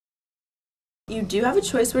You do have a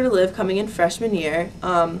choice where to live coming in freshman year.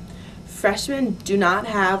 Freshmen do not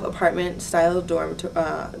have apartment-style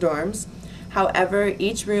dorms. However,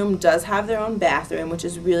 each room does have their own bathroom, which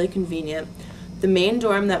is really convenient. The main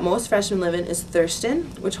dorm that most freshmen live in is Thurston,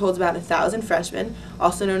 which holds about 1,000 freshmen,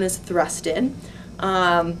 also known as Thruston.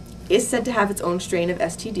 Is said to have its own strain of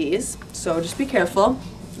STDs, so just be careful,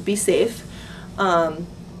 be safe.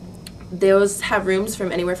 Those have rooms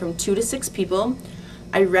from anywhere from 2 to 6 people.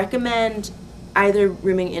 I recommend either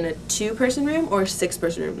rooming in a 2-person room or a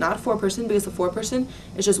 6-person room, not a 4-person, because a 4-person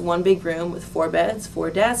is just one big room with 4 beds, 4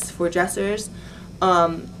 desks, 4 dressers,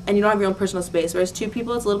 and you don't have your own personal space. Whereas 2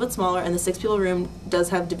 people, it's a little bit smaller, and the 6-people room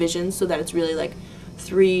does have divisions so that it's really like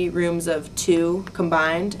 3 rooms of 2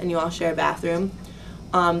 combined, and you all share a bathroom.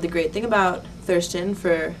 The great thing about Thurston,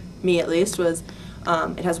 for me at least, was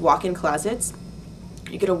it has walk-in closets.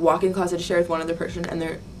 You get a walk-in closet to share with one other person, and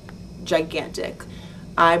they're gigantic.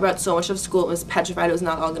 I brought so much of school, it was petrified it was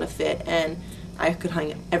not all going to fit, and I could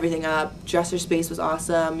hang everything up. Dresser space was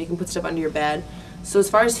awesome. You can put stuff under your bed. So as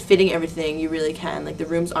far as fitting everything, you really can. Like, the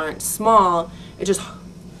rooms aren't small. It just,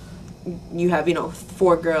 you have,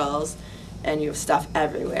 4 girls, and you have stuff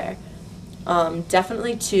everywhere.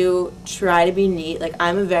 Definitely to try to be neat. Like,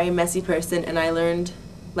 I'm a very messy person, and I learned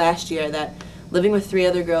last year that living with 3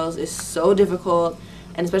 other girls is so difficult,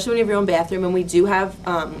 and especially when you have your own bathroom. And we do have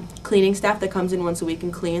cleaning staff that comes in once a week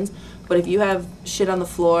and cleans, but if you have shit on the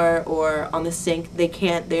floor or on the sink,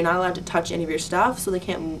 they're not allowed to touch any of your stuff, so they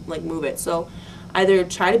can't like move it. So either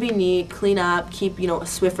try to be neat, clean up, keep a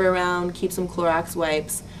Swiffer around, keep some Clorox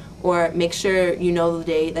wipes, or make sure the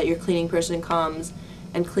day that your cleaning person comes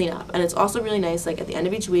and clean up. And it's also really nice, like, at the end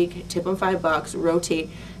of each week, tip them $5, rotate,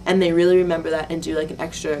 and they really remember that and do like an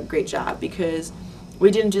extra great job, because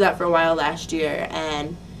we didn't do that for a while last year,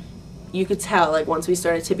 and you could tell, like, once we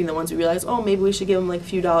started tipping the ones we realized, oh, maybe we should give them like a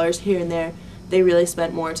few dollars here and there, they really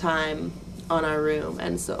spent more time on our room,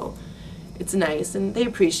 and so it's nice, and they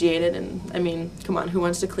appreciate it. And I mean, come on, who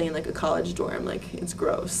wants to clean like a college dorm? Like, it's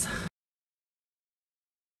gross.